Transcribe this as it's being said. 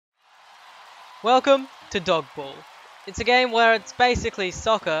Welcome to Dog Ball. It's a game where it's basically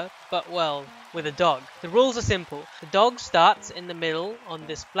soccer, but well, with a dog. The rules are simple. The dog starts in the middle on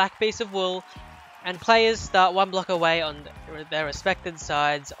this black piece of wool, and players start one block away on their respected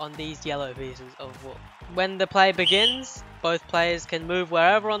sides on these yellow pieces of wool. When the play begins, both players can move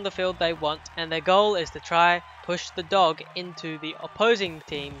wherever on the field they want, and their goal is to try push the dog into the opposing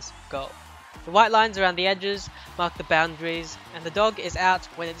team's goal. The white lines around the edges mark the boundaries, and the dog is out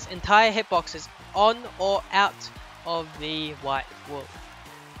when its entire hitbox is on or out of the white wool.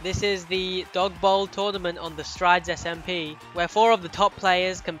 This is the Dog Bowl tournament on the Strides SMP, where 4 of the top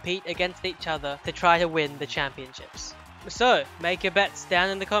players compete against each other to try to win the championships. So, make your bets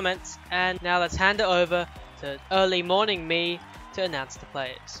down in the comments, and now let's hand it over to early morning me to announce the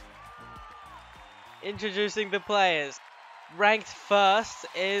players. Introducing the players. Ranked first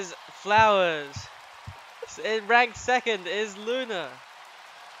is Flowers. Ranked second is Luna.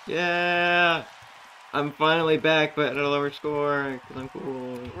 Yeah! I'm finally back, but at a lower score, because I'm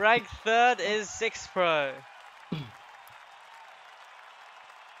cool. Ranked third is 6Pro.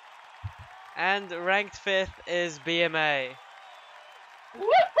 And ranked fifth is BMA.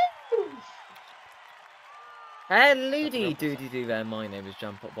 Hello doody there, my name is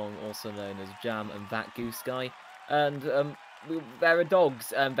Jam Potbong, also known as Jam and that Goose Guy. And there are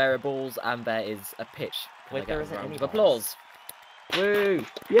dogs, and there are balls, and there is a pitch. Wait, there isn't any applause. Woo!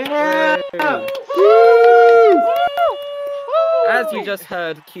 Yeah! Woo! As you just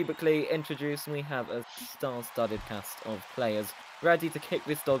heard cubically introduced, we have a star-studded cast of players ready to kick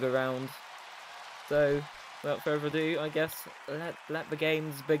this dog around. So, without further ado, I guess let the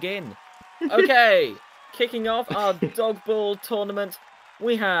games begin. Okay, kicking off our dog ball tournament,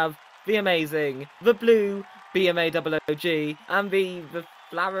 we have the amazing, the blue BMA OOG, and the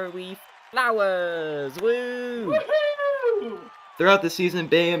flowery Flowers. Woo! Throughout the season,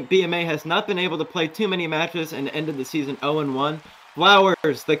 BMA has not been able to play too many matches and ended the season 0-1.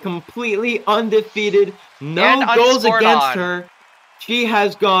 Flowers, the completely undefeated, no goals against her. She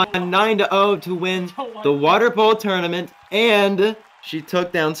has gone 9-0 to win the Water Bowl tournament, and she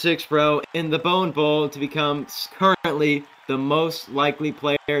took down 6Pro in the Bone Bowl to become currently the most likely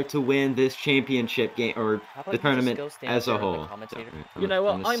player to win this championship game, or the tournament as a whole. You know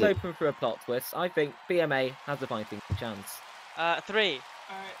what? I'm open for a plot twist. I think BMA has a fighting chance. 3,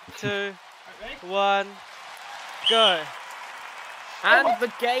 2, 1, go. And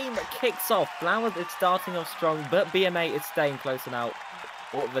the game kicks off. Flowers is starting off strong, but BMA is staying closer now.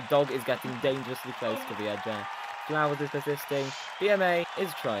 Oh, the dog is getting dangerously close to the edge there. Flowers is persisting. BMA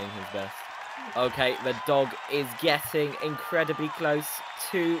is trying his best. Okay, the dog is getting incredibly close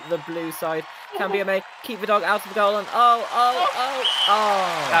to the blue side. Can BMA keep the dog out of the goal? And oh!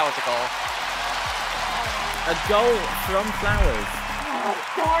 That was a goal. A goal from Flowers.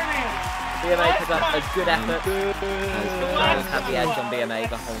 BMA put up a good effort. Flowers had the edge on BMA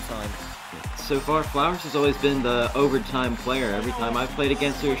the whole time. So far, Flowers has always been the overtime player. Every time I've played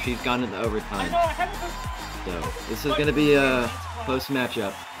against her, she's gone into overtime. So, this is going to be a close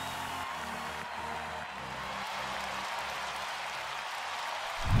matchup.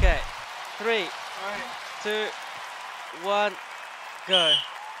 Okay, 3, 2, 1, go.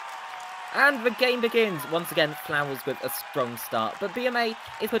 And the game begins. Once again, Flowers with a strong start, but BMA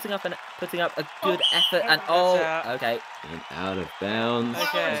is putting up a good effort. And okay, and out of bounds.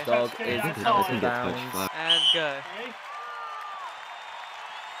 Okay. The dog is out of bounds. And go.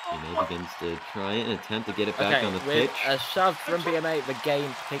 BMA begins to try and attempt to get it back on the pitch. With a shove from BMA, the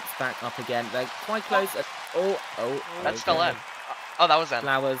game picks back up again. They're quite close. That's still in. Oh, that was in.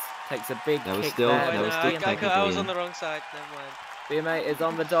 Flowers takes a big that was kick still, there. That was still technically I was on the wrong side. Never mind. BMA is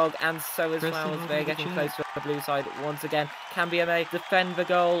on the dog, and so is Flowers. They're getting close to the blue side once again. Can BMA defend the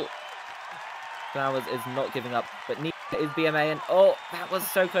goal? Flowers is not giving up, but neither is BMA. And oh, that was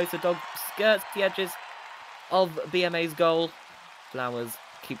so close. The dog skirts the edges of BMA's goal. Flowers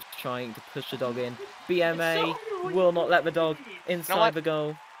keeps trying to push the dog in. BMA will not let the dog inside the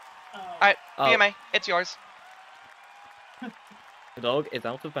goal. Alright, BMA, it's yours. The dog is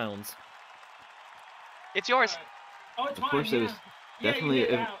out of bounds. It's yours. Of course, it was definitely,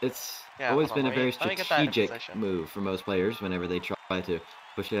 it's always been a very strategic move for most players whenever they try to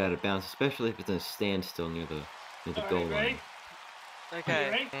push it out of bounds, especially if it's in a standstill near the goal line.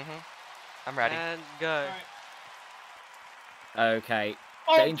 Okay. I'm ready. And go. Okay.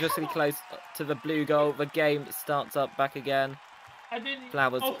 Dangerously close to the blue goal. The game starts up back again.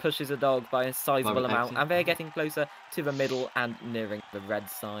 Flowers pushes the dog by a sizable amount, and they're getting closer to the middle and nearing the red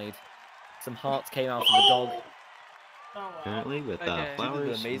side. Some hearts came out of the dog. Currently, with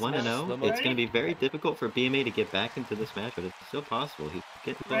Flowers 1-0, it's going to be very difficult for BMA to get back into this match, but it's still possible. He's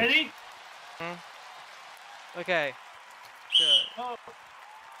getting close. Ready? Okay. Good.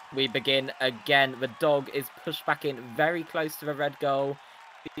 We begin again. The dog is pushed back in very close to the red goal.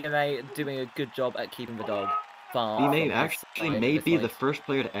 BMA doing a good job at keeping the dog far. BMA actually may be the first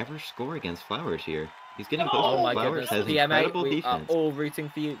player to ever score against Flowers here. He's getting close. Oh my Flowers goodness. has BMA, incredible we defense. are all rooting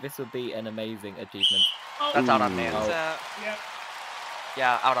for you. This would be an amazing achievement. That's out on me. It's Oh.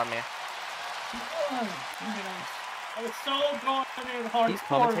 Yeah, out on me. I was so going in hard. These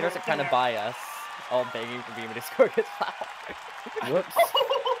commentators are kind of biased, all begging for BMA to score against Flowers. Whoops.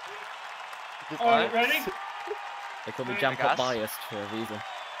 Alright, ready? They call me Alright, Jam Pop guys. biased for a reason.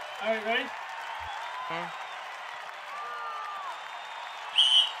 Alright, ready?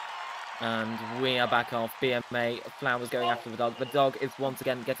 And we are back off. BMA, Flowers going after the dog. The dog is once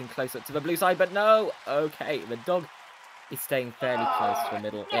again getting closer to the blue side, but no! Okay, the dog is staying fairly close to the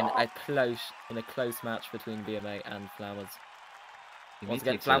middle in a close match between BMA and Flowers. Once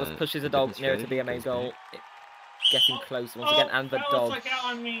again, Flowers pushes the dog nearer to BMA's goal. Getting close once again, and the dog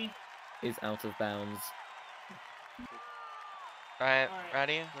is out of bounds. Alright,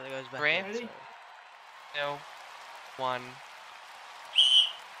 ready? Then it goes back 3, in, so- 2, 1.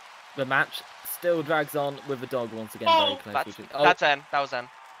 The match still drags on with the dog once again very close. That's in. That was in.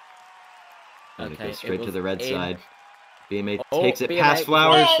 And it Okay, goes straight to was the red in. side. BMA Oh, takes it BMA past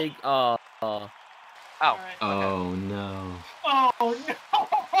Flowers. Oh. Oh. Oh no. Oh no!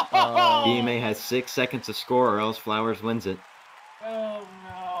 Oh. BMA has 6 seconds to score, or else Flowers wins it. Oh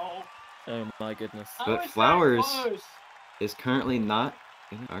no! Oh my goodness. But Flowers is currently not.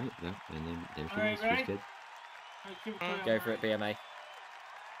 Alright, no, and then there she Alright, is. ready? She's good. Go for it, BMA.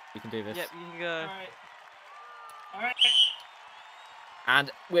 You can do this. Yep, you can go. Alright.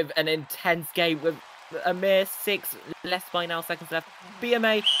 And with an intense game with a mere 6 less by now seconds left,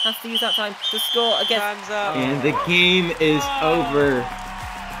 BMA has to use that time to score against. Time's up. And the game is over.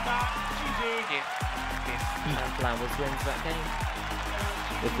 And Flowers wins that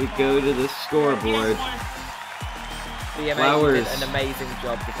game. If we go to the scoreboard, BMA Flowers. did an amazing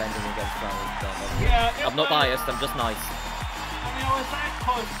job defending against Flowers. Yeah, I'm not biased, I'm just nice. I mean, I was that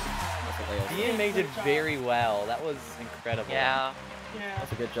close. That's what they all say. BMA did very well. That was incredible. Yeah. Yeah.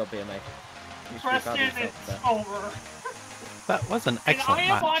 That's a good job, BMA. You should be proud of Preston, yourself it's there. over. That was an And excellent I am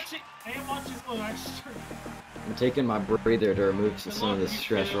match. watching the live stream. I'm taking my breather to remove some of this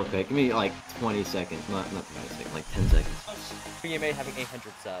stress real quick. Give me like 20 seconds. Not 20 seconds, like 10 seconds. BMA having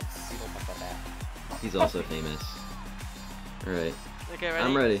 800 subs. We don't talk about that. He's also famous. Alright. Okay, ready?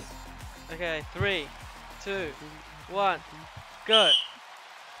 I'm ready. Okay, 3, 2, 1, go.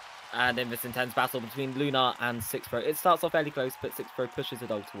 And in this intense battle between Lunar and 6Pro, it starts off fairly close, but 6Pro pushes the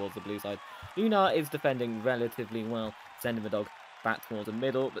dog towards the blue side. Lunar is defending relatively well, sending the dog back towards the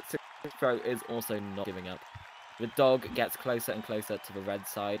middle, but 6Pro is also not giving up. The dog gets closer and closer to the red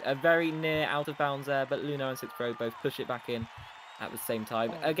side. A very near out of bounds there, but Lunar and 6Pro both push it back in at the same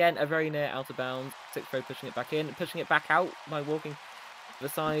time. Again, a very near out of bounds. 6Pro pushing it back in, pushing it back out by walking to the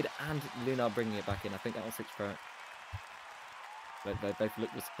side, and Lunar bringing it back in. I think that was 6Pro. They both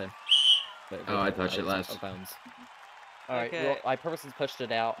look the same. Oh, I touched it last. Out of bounds. Alright, Okay. well, I purposely pushed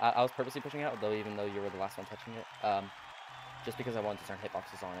it out. I was purposely pushing it out, though, even though you were the last one touching it. Just because I wanted to turn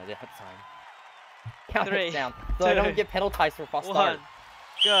hitboxes on. I didn't have time. Count 3, it down, so I 2, don't get penalized for false 1, start.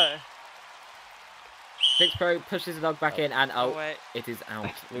 go. 6Pro pushes the dog back in, and Oh, wait. it is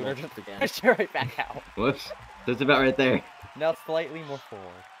out. Lunar Once just again. pushed it right back out. Whoops. That's about right there. Now slightly more forward.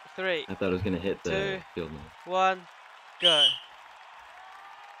 3, I thought it was going to hit the 2, field now. 1, go.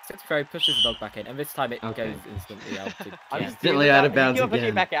 6Pro pushes the dog back in, and this time it Okay. goes instantly out. I'm Yeah. just Instantly doing out that. of bounds You push again.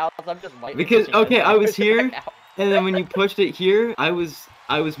 it back out. I'm just lightly Because, pushing it, okay, so I was push it back here, out. and then when you pushed it here, I was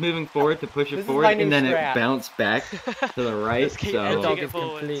moving forward to push it This is forward, my new and then strat. it bounced back to the right. Just keep The edging So dog it is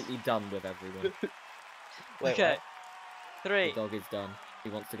forwards. completely done with everyone. Wait, Okay. what? 3, The dog is done. He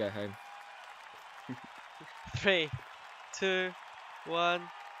wants to go home. 3, 2, 1,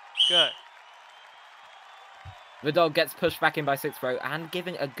 go. The dog gets pushed back in by 6Pro, and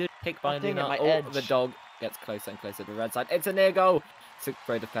giving a good kick by Oh, dang it, Lunar. my Oh, edge. the dog gets closer and closer to the red side. It's a near goal.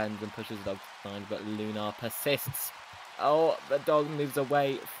 6Pro defends and pushes the dog behind, but Lunar persists. Oh, the dog moves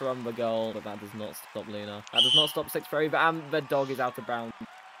away from the goal, but that does not stop Lunar. That does not stop 6Pro either, and the dog is out of bounds.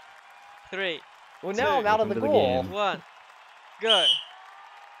 3, Well, now I'm out of the Welcome to the goal. game. 1, go.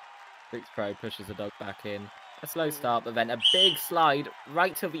 6Pro pushes the dog back in. A slow start, but then a big slide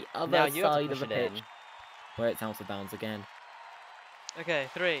right to the Now other you have to side of push the it pitch, in. where it's out of bounds again. Okay,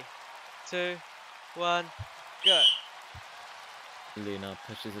 3, 2, 1, go. Lunar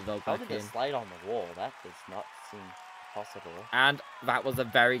pushes the dog How back did it in. slide on the wall? That does not seem possible. And that was a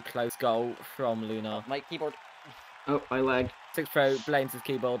very close goal from Lunar. My keyboard. oh, I lagged. Six Pro blames his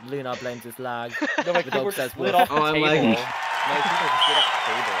keyboard. Luna blames his lag. No, my The dog keyboard says slid woof. off the Oh, I'm table. lagging. My keyboard slid off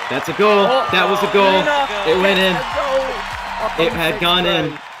the table. That's a goal. That was a goal. Luna It went in. gets a goal. It had gone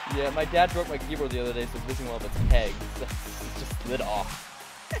in. Yeah, my dad broke my keyboard the other day, so it's missing one of its pegs. It just slid off.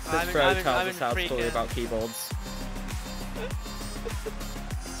 Six I'm Pro in tells us our story freaking- about keyboards.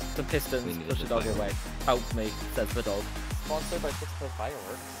 The We Pistons needed push to the dog play. away. Help me, says the dog. Sponsored by 6 Pro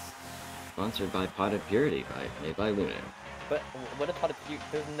Fireworks. Sponsored by Potted Purity made by Luna. But what a pot of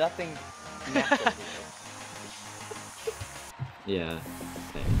there's nothing natural here. Yeah.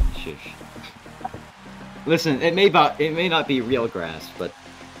 Hey, shush. Listen, it may not be real grass, but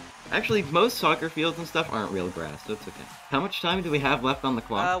actually most soccer fields and stuff aren't real grass, so it's okay. How much time do we have left on the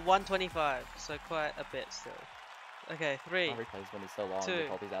clock? 125, so quite a bit still. Okay, 3, Every place when it's so long, Two. they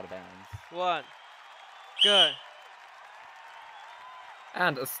call these out of bounds. 1, go.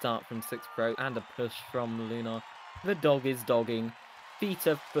 And a start from 6 Pro and a push from Luna. The dog is dogging. Feet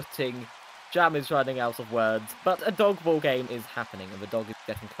are footing. Jam is running out of words. But a dog ball game is happening and the dog is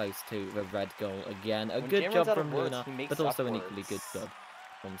getting close to the red goal again. A When good Jam job runs out of from words, Luna, he makes but also an up equally good words. job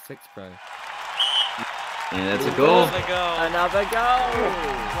from 6 Pro. And that's a goal. Another goal. Another goal!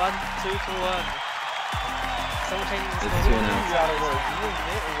 1, 2 to 1. Someone changing the It's score. 2-0. You out of words. You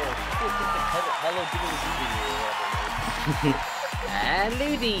admit it works. People think that hello diddly doody or whatever it is. And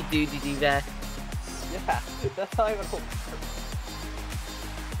Ludi doody there. Yeah, that's how I would hope.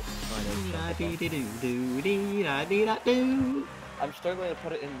 I'm struggling to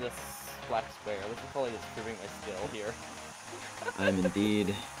put it in this black square. This is probably just proving my skill here. I'm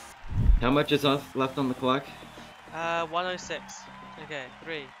indeed. How much is left on the clock? 106. Okay,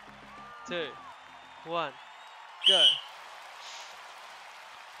 3, 2, 1, go.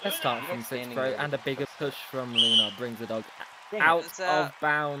 A start You from like 6 standing Pro there. and a bigger push from Luna brings the dog Dang it. out It's of out.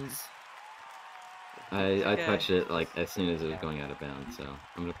 bounds. I Okay. touched it like as soon as it was going out of bounds, so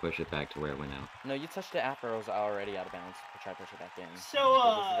I'm gonna push it back to where it went out. No, you touched it after it was already out of bounds. Try to push it back in. So,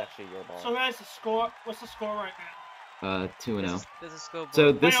 this is actually your ball. So guys, the score. What's the score right now? 2-0. There's a scoreboard.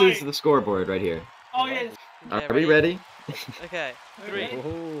 So this Wait, is wait. the scoreboard right here. Oh yeah. Okay, Are we ready? Okay, 3,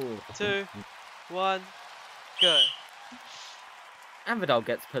 Ooh. 2, 1, go. And the dog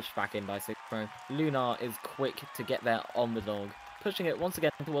gets pushed back in by 6 Pro. Lunar is quick to get there on the dog. Pushing it once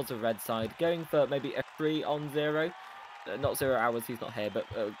again towards the red side. Going for maybe a 3-on-0. Not 0 hours, he's not here, but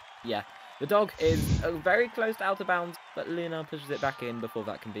yeah. The dog is very close to out of bounds, but Lunar pushes it back in before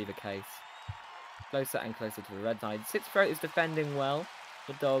that can be the case. Closer and closer to the red side. 6 Pro is defending well.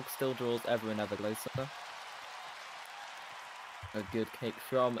 The dog still draws ever and ever closer. A good kick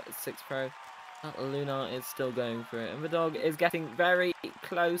from 6 Pro. Luna is still going for it, and the dog is getting very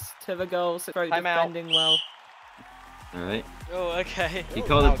close to the goal. 6 Pro Timeout. defending well. Alright. Oh, okay. He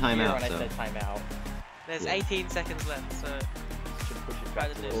called it Out here timeout, when I so. said timeout. There's Yeah. 18 seconds left, so Should push it Try back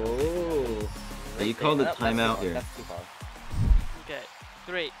to to do the Oh. Yeah, you called it That's too timeout far, here. That's too far. okay.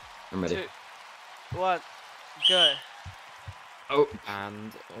 3, I'm ready. 2, 1, go. Oh.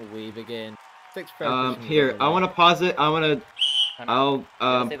 And we begin. 6 Pro. pushing Here, the other I way. want to pause it. Timeout. I'll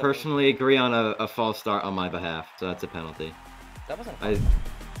Yeah, say the personally agree on a false start on my behalf, so that's a penalty. That wasn't. I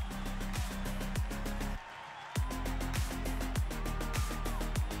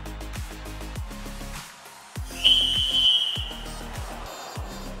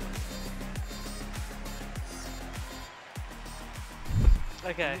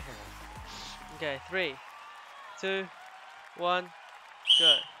Okay. Okay, 3, 2, 1,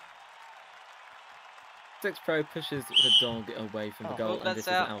 go. 6 Pro pushes the dog away from the Oh, goal, Oh, and that's this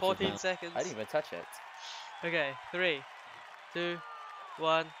is out. out 14 of bounds. seconds. I didn't even touch it. Okay, 3, 2,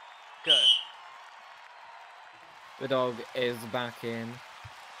 1, go. The dog is back in.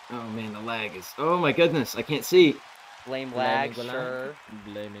 oh man, the lag is. Oh my goodness, I can't see. Blame lag, Blaming the sure.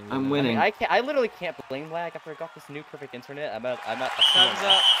 Blaming I'm the lag. winning. I literally can't blame lag after I got this new perfect internet. I'm at Time's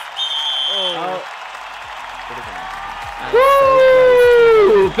up. Oh, What is it? And so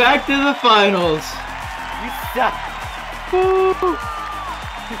Woo! Back to the finals. You suck! Woo!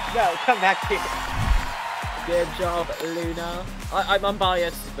 No, come back here. close. Good job, Luna. I'm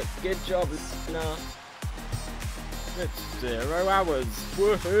unbiased, but good job, Luna. It's 0 hours.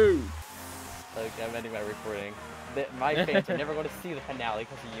 Woohoo! Okay, I'm ending my recording. My fans are never going to see the finale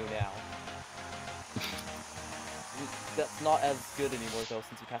because of you now. That's not as good anymore though,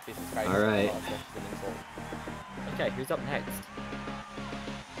 since you have to be subscribed. Alright. That's just an insult. Okay, who's up next?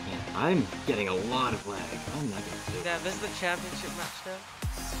 Man, I'm getting a lot of lag. I'm not gonna do it. yeah, this is the championship match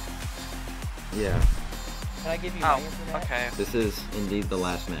now. Yeah, Can I give you Oh, my internet? okay. this is indeed the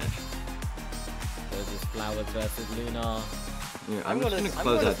last match. This is Flowers versus Luna. Here, I'm just gonna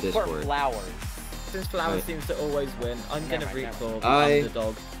close out support Discord. Flowers. Since Flowers seems to always win, I'm going to root for the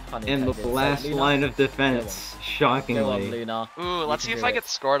underdog. In the last line of defense, shockingly. Go on, Luna. Ooh, let's see if I get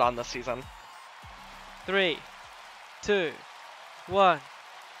scored on this season. 3, 2, 1,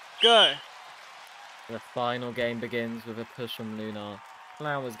 go! The final game begins with a push from Luna.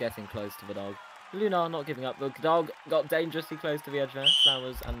 Flowers getting close to the dog. Luna not giving up. The dog got dangerously close to the edge there.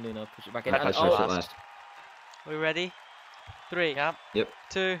 Flowers and Luna push it back in. I touched it last. We ready? 3, Yep.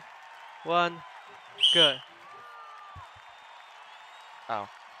 2, 1, go. Oh,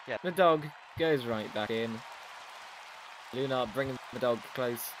 yeah. The dog goes right back in. Luna bringing the dog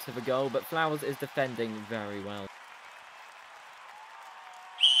close to the goal, but Flowers is defending very well.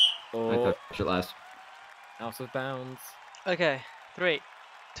 I touched it last. Out of bounds. Okay, 3,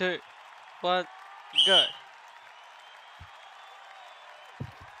 2, 1, go.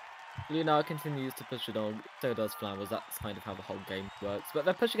 Luna continues to push the dog, so does Flowers. That's kind of how the whole game works. But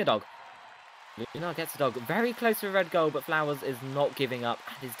they're pushing a dog. Luna gets the dog very close to the red goal, but Flowers is not giving up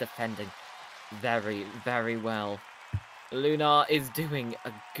and is defending very, very well. Luna is doing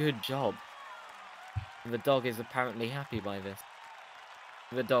a good job. The dog is apparently happy by this.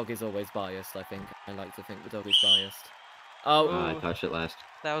 The dog is always biased, I think. I like to think the dog is biased. Oh, I touched it last.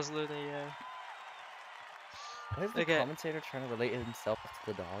 That was Luna, yeah. Why is the commentator trying to relate himself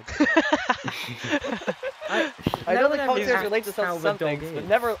to the dog? I know the commentators relate themselves to some things, but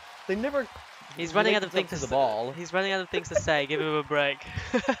they never. He's running out of things to the ball. He's running out of things to say. Give him a break.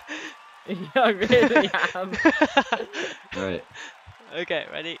 yeah, I really am. Alright. Okay,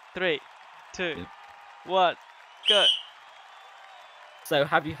 ready? 3, 2, 1, go. So,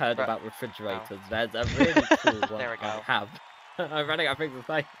 have you heard about refrigerators? There's a really cool one There we go. I have. I'm running out of things to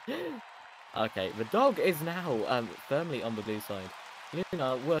say. Okay, the dog is now firmly on the blue side.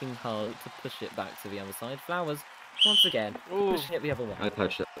 Luna working hard to push it back to the other side. Flowers, once again, pushing it the other way. I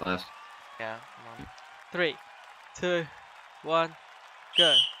touched it last. Yeah, come on. 3, 2, 1,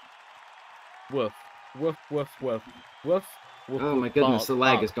 go. Woof, woof, woof, woof, woof, woof. Oh my goodness, the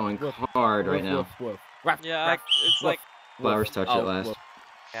lag is going hard right now. Woof, woof. Rap, Yeah, rap, it's like Flowers touched it last. Woof.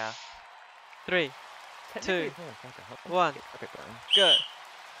 Yeah. 3, 2, 1, go.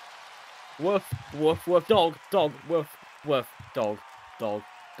 Woof, woof, woof, dog, dog, woof, woof, dog, dog,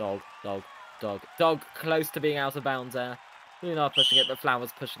 dog, dog, dog, dog, close to being out of bounds there. Luna pushing it, but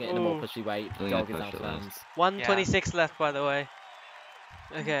Flowers pushing it in a more pushy way. The dog is out of bounds. 1:26 left, by the way.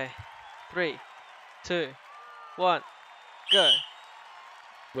 Okay, 3, 2, 1, go.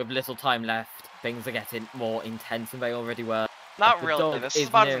 With little time left, things are getting more intense than they already were. Not The really. dog This is is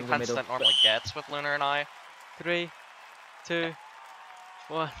about as nearing the intense as middle, it normally gets with Lunar and I. 3, 2,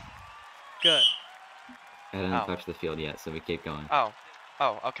 1, go. I didn't touch the field yet, so we keep going. Oh,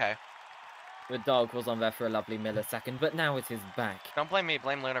 okay. The dog was on there for a lovely millisecond, but now it is back. Don't blame me.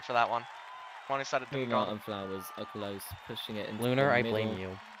 Blame Lunar for that one. One who said it didn't Luna go. and Flowers are close, pushing it into Lunar, the I middle. blame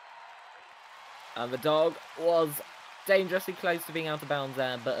you. And the dog was dangerously close to being out of bounds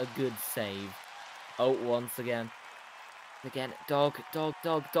there, but a good save. Oh, once again. Again, dog, dog,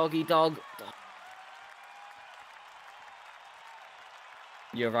 dog, doggy, dog.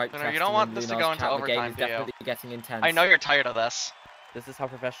 You're right, Lunar, you don't want this to go into The game overtime, is do you? definitely getting intense. I know you're tired of this. This is how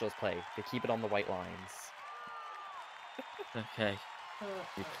professionals play. They keep it on the white lines. Okay.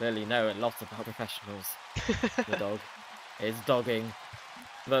 You clearly know a lot about professionals. The dog is dogging.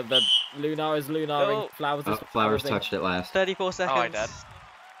 The Lunar is lunaring. Flowers is Flowers flowersing. touched it last. 34 seconds. Oh, I did.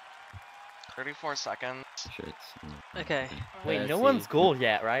 34 seconds. Sure, it's... Okay. Wait, no one's goal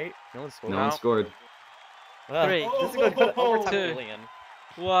yet, right? No one's scored. No one scored. Well, 3, this is going to go to overtime, 2, Julian.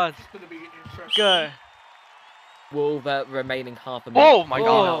 1, It's gonna be interesting. go. Will the remaining half a minute? Oh my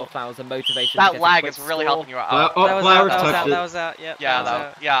god. Flowers and motivation. to That get a lag quick is really score. helping you out. Oh, That was Flowers out, touched it. that was out, yep. Yeah, that was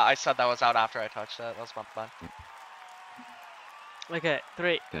out. yeah, I said that was out after I touched it. That was my bad. Okay,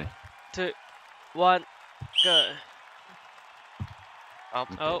 3, Okay. 2, 1, go. Oh.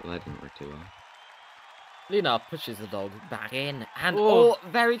 Okay, Oh. well, that didn't work too well. Luna pushes the dog back in, and Ooh.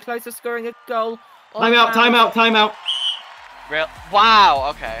 very close to scoring a goal. Timeout, timeout, timeout! Real? Wow,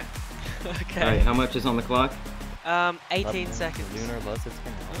 okay. Okay. Alright, how much is on the clock? 18 seconds. Lunar loves its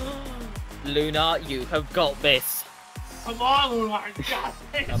Luna, you have got this. Come on, Luna, I got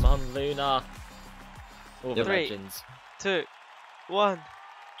this. Come on, Luna. All the 3, legends. 2, 1,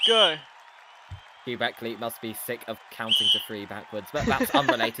 go. Quebec must be sick of counting to 3 backwards, but that's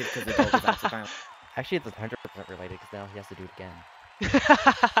unrelated because the dog is out of bounds. Actually, it's 100% related because now he has to do it again.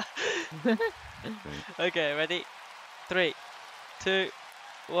 Okay, ready? 3, 2,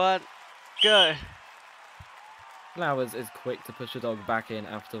 1, go. Flowers is quick to push the dog back in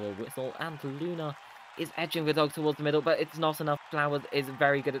after a whistle, and Luna is edging the dog towards the middle, but it's not enough. Flowers is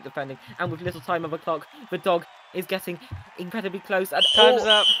very good at defending, and with little time of a clock, the dog is getting incredibly close. And Time's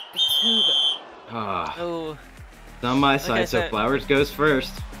up. Oh. It's on my side, so Flowers goes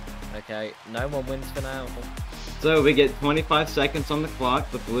first. Okay, no one wins for now. So we get 25 seconds on the clock.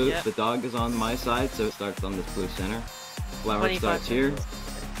 The dog is on my side, so it starts on this blue center. Flower starts here,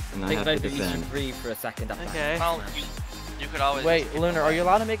 and I have to defend. You should breathe for a second. Okay. Well, you could always. Wait, Lunar, are you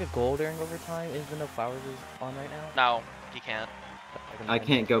allowed to make a goal during overtime? Even though Flowers is on right now? No, he can't. I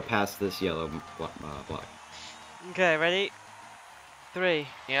can't go past this yellow block. Okay, ready? 3.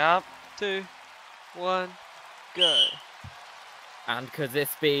 Yep. 2, 1, go. And could this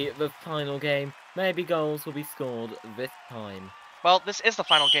be the final game? Maybe goals will be scored this time. Well, this is the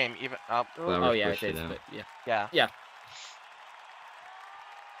final game. Even. Oh yeah, it is. But yeah. Yeah.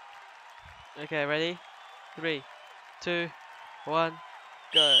 Okay, ready? 3, 2, 1,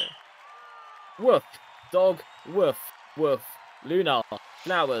 go. Woof, dog, woof, woof. Lunar,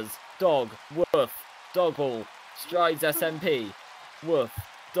 Flowers, dog, woof, dog ball, strides SMP, woof,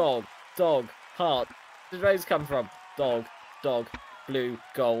 dog, dog, heart. Where did those come from? Dog, dog, blue,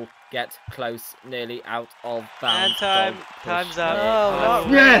 goal, get close, nearly out of bounds. And time's up.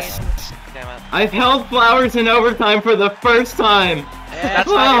 Yes! Damn it. I've held Flowers in overtime for the first time! That's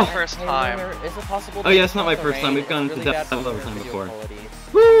not your first time. Is it possible? Oh yeah, it's not my first time. We've gone into double overtime before.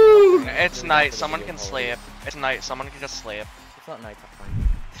 Woo! It's night. Someone can sleep. It's night. Someone can just sleep. It's not night.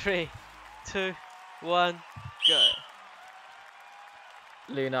 3, 2, 1, go.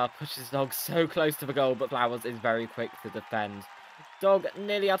 Lunar pushes dog so close to the goal, but Flowers is very quick to defend. Dog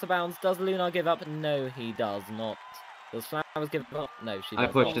nearly out of bounds. Does Lunar give up? No, he does not. Does Flowers give up? No, she does not.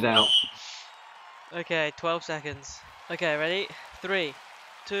 I pushed it out. Okay, 12 seconds. Okay, ready? 3,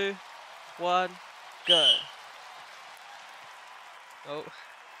 2, 1, go. Oh.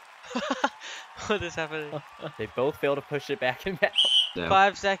 What is happening? They both fail to push it back and back. Yeah.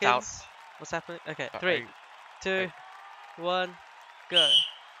 5 seconds. What's happening? Okay, 3, 2, 1, go.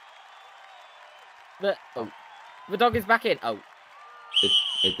 The dog is back in. Oh.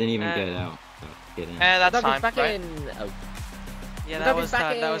 It didn't even get out. So get in. That's the dog time. is back Right? in. Oh. Yeah, The that dog was is back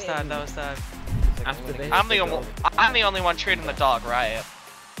time. That was time. in. That was time. After this, I'm the only one treating the dog right.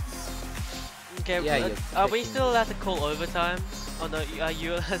 Okay, Yeah, are we still allowed to call overtimes? Oh no, are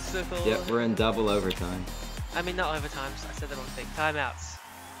you allowed to call? Yep, we're in double overtime. I mean, not overtimes. I said the wrong thing. Timeouts.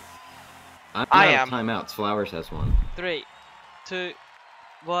 I am. Timeouts. Flowers has one. 3, 2,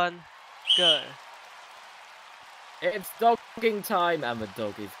 1, go. It's dogging time, and the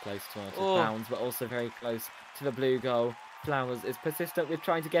dog is close to out Oh. of bounds, but also very close to the blue goal. Flowers is persistent with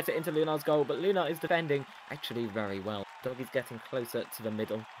trying to get it into Lunar's goal, but Lunar is defending very well. Dog is getting closer to the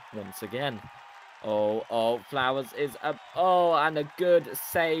middle once again. Oh, Flowers is up. Oh, and a good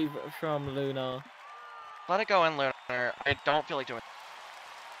save from Lunar. Let it go in, Lunar. I don't feel like doing.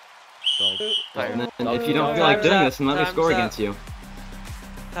 Dog. And then if you don't feel like doing this, then let me score against you.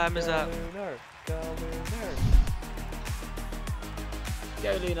 Time is up. Lunar, go Lunar.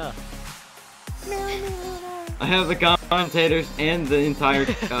 Go, Lunar. I have the commentators and the entire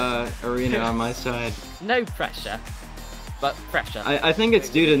arena on my side. No pressure, but pressure. I think it's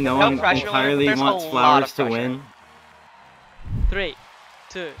due to no one pressure, entirely there's a wants lot Flowers of to pressure. win. 3,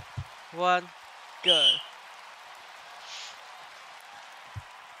 2, 1, go.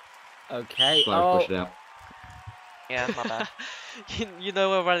 Okay. Flowers push it out. Yeah, not bad. you know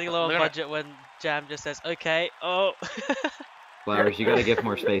we're running low on Lunar. budget when Jam just says, okay, oh. Flowers, you gotta give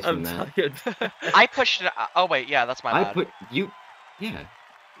more space than that. tired. I pushed it. Oh wait, yeah, that's my bad. Yeah.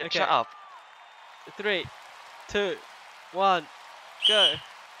 Okay. Shut up. 3, 2, 1, go.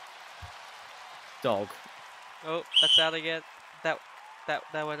 Dog. Oh, that's out again. That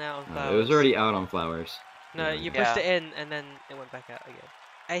went out on Flowers. It was already out on Flowers. No, Yeah. you pushed Yeah. it in and then it went back out again.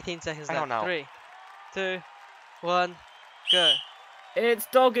 18 seconds I left. don't know. 3, 2, 1, go. It's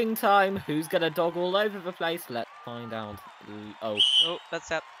dogging time. Who's gonna dog all over the place? Let's find out. Oh. Oh,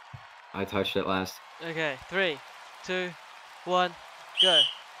 that's out. I touched it last. Okay, 3, 2, 1, go.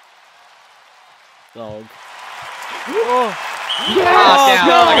 Dog. Oh, Yes! damn,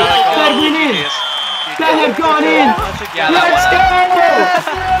 Go! I gotta go. That went in! Jeez. That had gone in! that's a good Yeah, one. Let's go!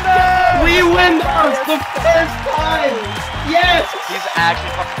 We win those the first time! Yes! He's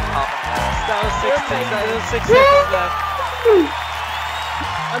actually fucking confident. That was 6 seconds left.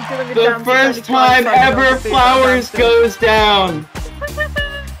 I'm doing it The down to first 25 time seconds. ever Flowers goes down!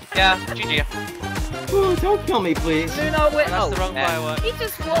 Yeah, GG. Ooh, don't kill me, please. Lunar win. That's the wrong firework. He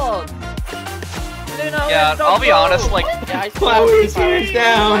just won. Lunar Yeah, wins I'll be dog honest, goal. like, Yeah, I still Flowers want hands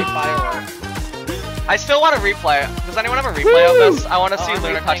down! I still want a replay. Does anyone have a replay of this? I want to see I'm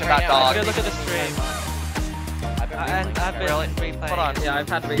Lunar replaying touching right that now. dog. Good look at the stream. I've been replaying. Hold on. Yeah, I've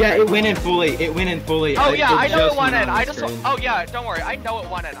had. Yeah, it went in fully. It went in fully. Oh yeah, I know it just went went in. on I the just. screen. Oh yeah, don't worry. I know it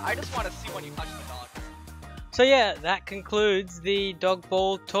went in. I just want to see when you touch the dog. So yeah, that concludes the dog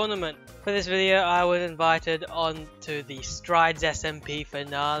ball tournament. For this video, I was invited on to the Strides SMP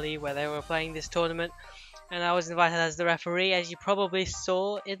finale where they were playing this tournament, and I was invited as the referee, as you probably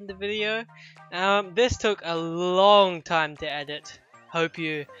saw in the video. This took a long time to edit. Hope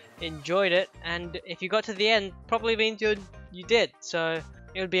you enjoyed it, and if you got to the end, probably means you did. So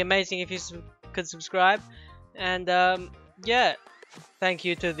it would be amazing if you could subscribe. And yeah, thank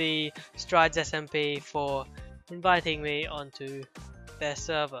you to the Strides SMP for inviting me onto their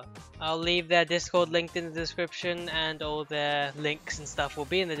server. I'll leave their Discord linked in the description, and all their links and stuff will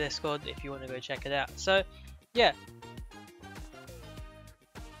be in the Discord if you want to go check it out. So yeah.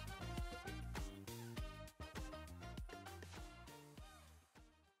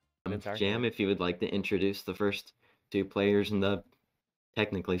 Jam, if you would like to introduce the first two players in the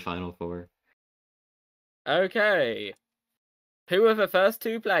technically Final Four. Okay. Who are the first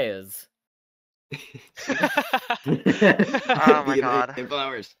two players? Oh my god.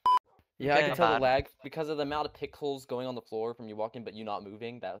 Flowers. Yeah, I can Okay. tell the lag because of the amount of pickles going on the floor from you walking but you not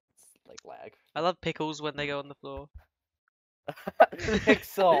moving. That's like lag. I love pickles when they go on the floor.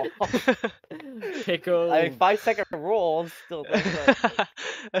 Pixel. Pickle. I mean, 5-second rule. I'm still.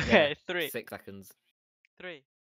 Okay, 3. 6 seconds. 3.